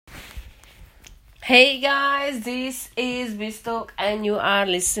Hey guys, this is Bistok and you are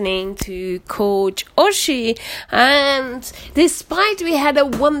listening to Coach Oshi. And despite we had a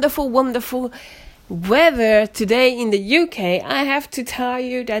wonderful weather today in the UK, I have to tell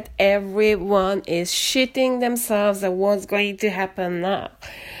you that everyone is shitting themselves at what's going to happen now.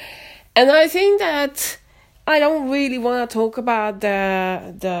 And I think that I don't really want to talk about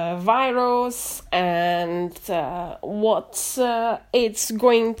the virus and how it's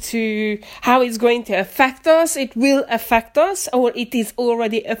going to affect us. It will affect us, or it is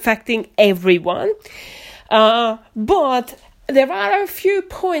already affecting everyone. But there are a few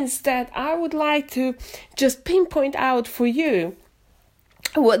points that I would like to just pinpoint out for you.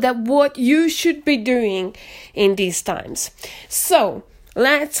 What you should be doing in these times. So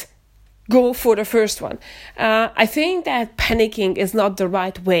let's go for the first one. I think that panicking is not the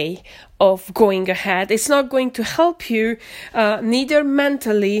right way of going ahead. It's not going to help you neither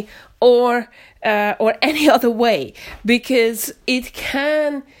mentally or any other way, because it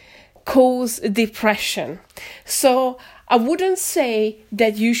can cause depression. So I wouldn't say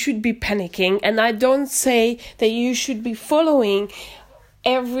that you should be panicking, and I don't say that you should be following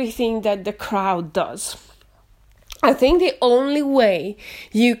everything that the crowd does. I think the only way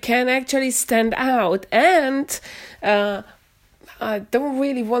you can actually stand out, and I don't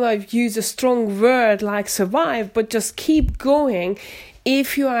really want to use a strong word like survive, but just keep going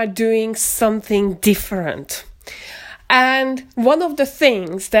if you are doing something different. And one of the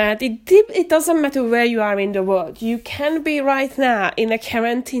things that it doesn't matter where you are in the world, you can be right now in a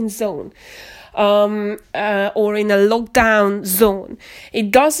quarantine zone. Or in a lockdown zone.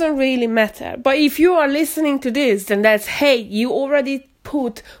 It doesn't really matter. But if you are listening to this, then that's, hey, you already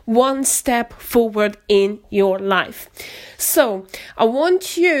put one step forward in your life. So I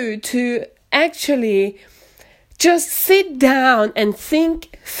want you to actually just sit down and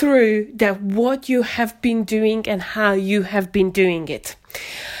think through that what you have been doing and how you have been doing it.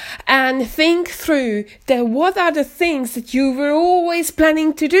 And think through that what are the things that you were always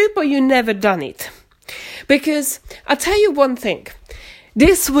planning to do, but you never done it. Because I'll tell you one thing,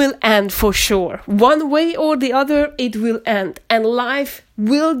 this will end for sure. One way or the other, it will end. And life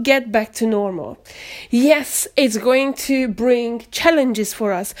will get back to normal. Yes, it's going to bring challenges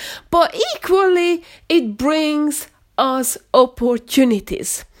for us, but equally, it brings us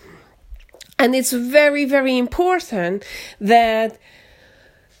opportunities. And it's very, very important that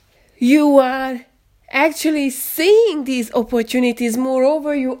you are actually seeing these opportunities.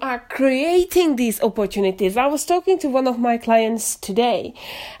 Moreover, you are creating these opportunities. I was talking to one of my clients today,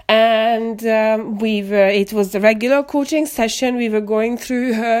 and it was the regular coaching session. We were going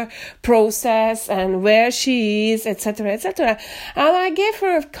through her process and where she is, etc., etc. And I gave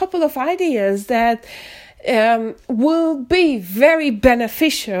her a couple of ideas that will be very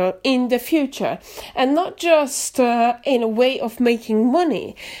beneficial in the future, and not just in a way of making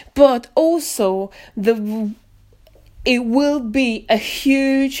money, but also it will be a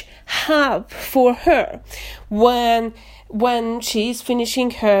huge help for her when she's finishing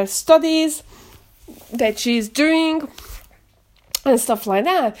her studies that she's doing and stuff like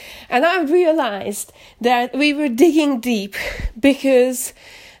that. And I realized that we were digging deep, because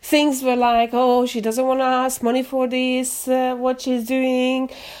things were like, oh, she doesn't want to ask money for this, what she's doing,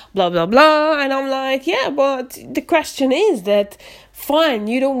 blah, blah, blah. And I'm like, yeah, but the question is that, fine,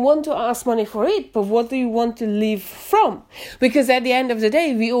 you don't want to ask money for it, but what do you want to live from? Because at the end of the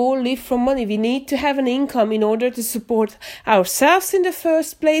day, we all live from money. We need to have an income in order to support ourselves in the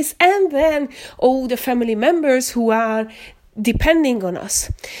first place, and then all the family members who are depending on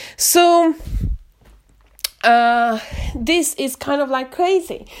us. So this is kind of like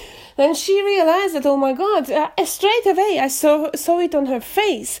crazy. Then she realized that, oh my God, straight away I saw it on her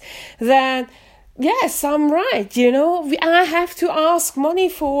face that, yes, I'm right, I have to ask money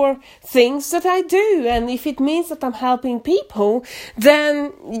for things that I do. And if it means that I'm helping people,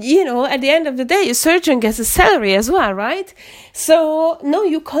 then, at the end of the day, a surgeon gets a salary as well, right? So, no,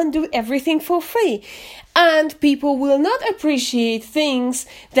 you can't do everything for free. And people will not appreciate things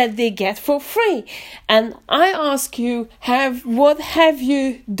that they get for free. And I ask you, what have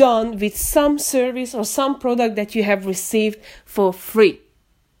you done with some service or some product that you have received for free?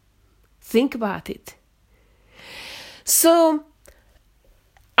 Think about it. So,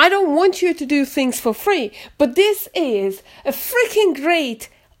 I don't want you to do things for free, but this is a freaking great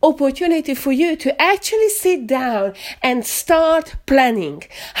opportunity for you to actually sit down and start planning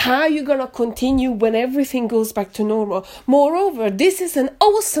how you're going to continue when everything goes back to normal. Moreover, this is an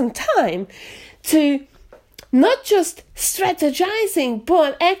awesome time to not just strategizing,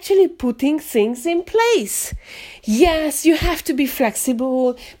 but actually putting things in place. Yes, you have to be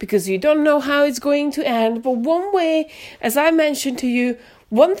flexible because you don't know how it's going to end. But one way, as I mentioned to you,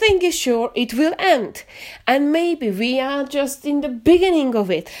 one thing is sure, it will end. And maybe we are just in the beginning of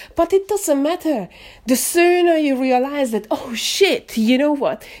it. But it doesn't matter. The sooner you realize that, oh shit, you know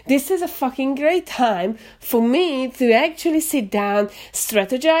what? This is a fucking great time for me to actually sit down,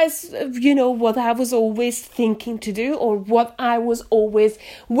 strategize, what I was always thinking to do or what I was always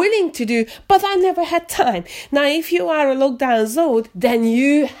willing to do, but I never had time. Now, if you are a lockdown zone, then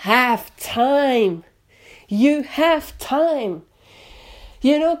you have time. You have time.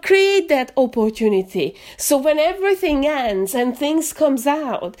 Create that opportunity. So when everything ends and things comes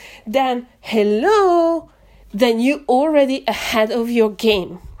out, then you already ahead of your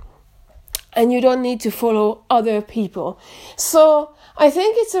game. And you don't need to follow other people. So I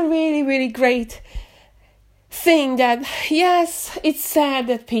think it's a really, really great thing that, yes, it's sad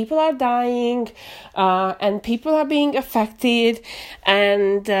that people are dying and people are being affected,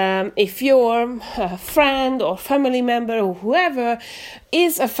 and if your friend or family member or whoever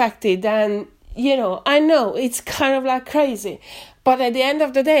is affected, then I know it's kind of like crazy, but at the end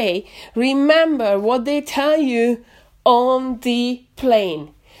of the day, remember what they tell you on the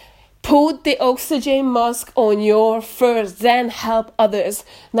plane. Put the oxygen mask on your first, then help others.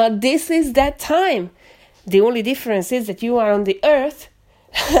 Now this is that time. The only difference is that you are on the earth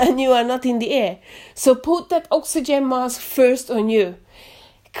and you are not in the air. So put that oxygen mask first on you.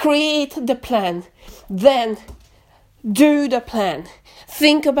 Create the plan. Then do the plan.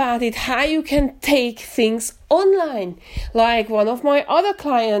 Think about it, how you can take things online. Like one of my other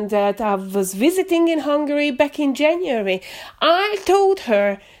clients that I was visiting in Hungary back in January. I told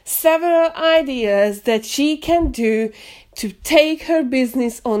her several ideas that she can do to take her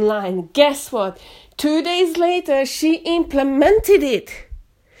business online. Guess what? 2 days later, she implemented it.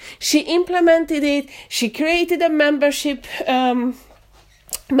 She created a membership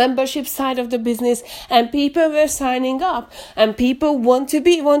side of the business, and people were signing up, and people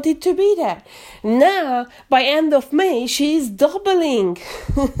wanted to be there. Now, by end of May, she's doubling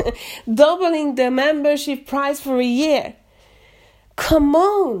the membership price for a year. Come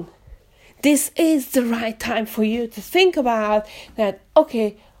on. This is the right time for you to think about that,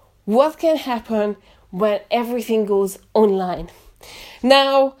 okay, what can happen when everything goes online?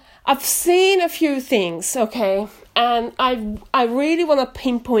 Now, I've seen a few things, okay, and I really want to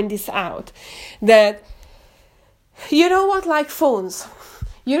pinpoint this out, that, like phones.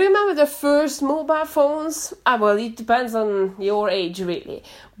 You remember the first mobile phones? Well, it depends on your age, really.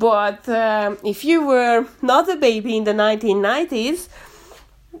 But if you were not a baby in the 1990s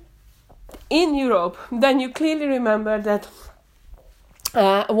in Europe, then you clearly remember that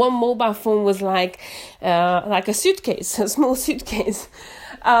one mobile phone was like a suitcase, a small suitcase.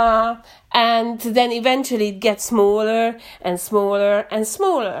 And then eventually it gets smaller and smaller and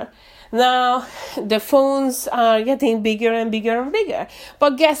smaller. Now, the phones are getting bigger and bigger and bigger.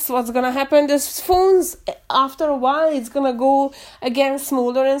 But guess what's going to happen? Those phones, after a while, it's going to go again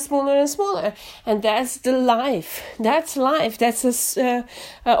smaller and smaller and smaller. And that's the life. That's life. That's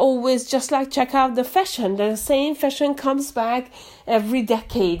always just like check out the fashion. The same fashion comes back every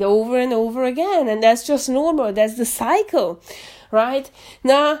decade over and over again. And that's just normal. That's the cycle, right?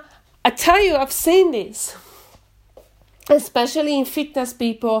 Now, I tell you, I've seen this. Especially in fitness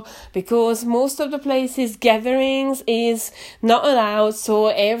people, because most of the places gatherings is not allowed, so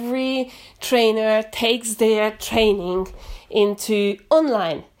every trainer takes their training into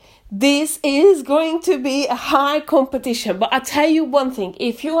online. This is going to be a high competition, but I tell you one thing,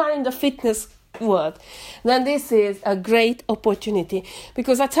 if you are in the fitness world, then this is a great opportunity,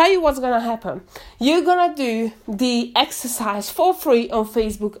 because I tell you what's gonna happen. You're gonna do the exercise for free on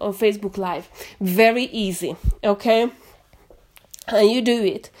Facebook Live. Very easy, okay? And you do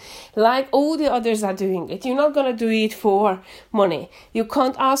it like all the others are doing it. You're not going to do it for money. You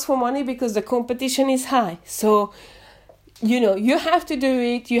can't ask for money because the competition is high. So, you have to do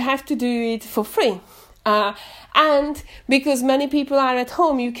it. You have to do it for free. And because many people are at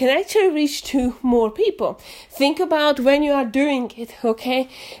home, you can actually reach to more people. Think about when you are doing it, okay?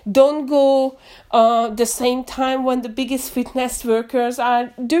 Don't go the same time when the biggest fitness workers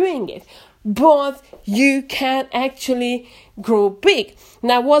are doing it. But you can actually grow big.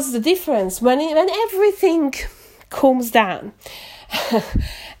 Now, what's the difference? When everything calms down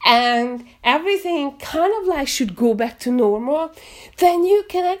and everything kind of like should go back to normal, then you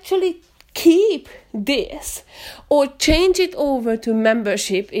can actually keep this or change it over to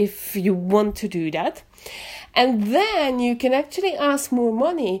membership if you want to do that. And then you can actually ask more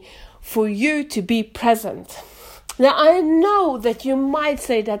money for you to be present. Now, I know that you might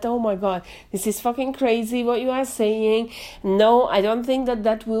say that, oh my God, this is fucking crazy what you are saying. No, I don't think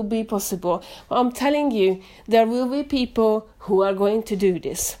that will be possible. But I'm telling you, there will be people who are going to do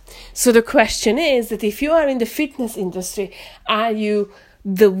this. So the question is that if you are in the fitness industry, are you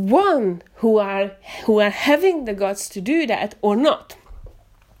the one who are having the guts to do that or not?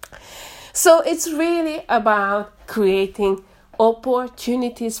 So it's really about creating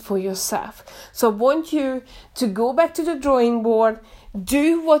opportunities for yourself. So I want you to go back to the drawing board,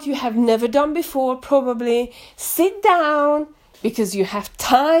 do what you have never done before, probably sit down because you have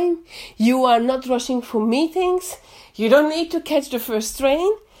time, you are not rushing for meetings, you don't need to catch the first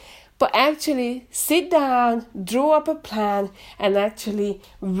train, but actually sit down, draw up a plan and actually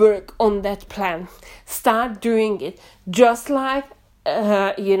work on that plan. Start doing it just like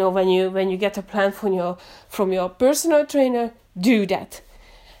when you get a plan from your personal trainer. Do that.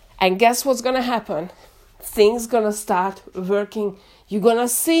 And guess what's going to happen? Things going to start working. You're going to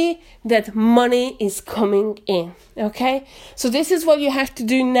see that money is coming in. Okay? So this is what you have to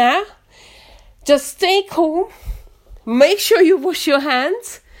do now. Just stay calm. Make sure you wash your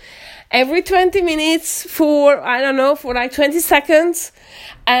hands every 20 minutes for like 20 seconds.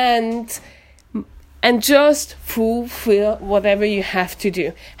 And just fulfill whatever you have to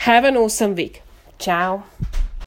do. Have an awesome week. Ciao.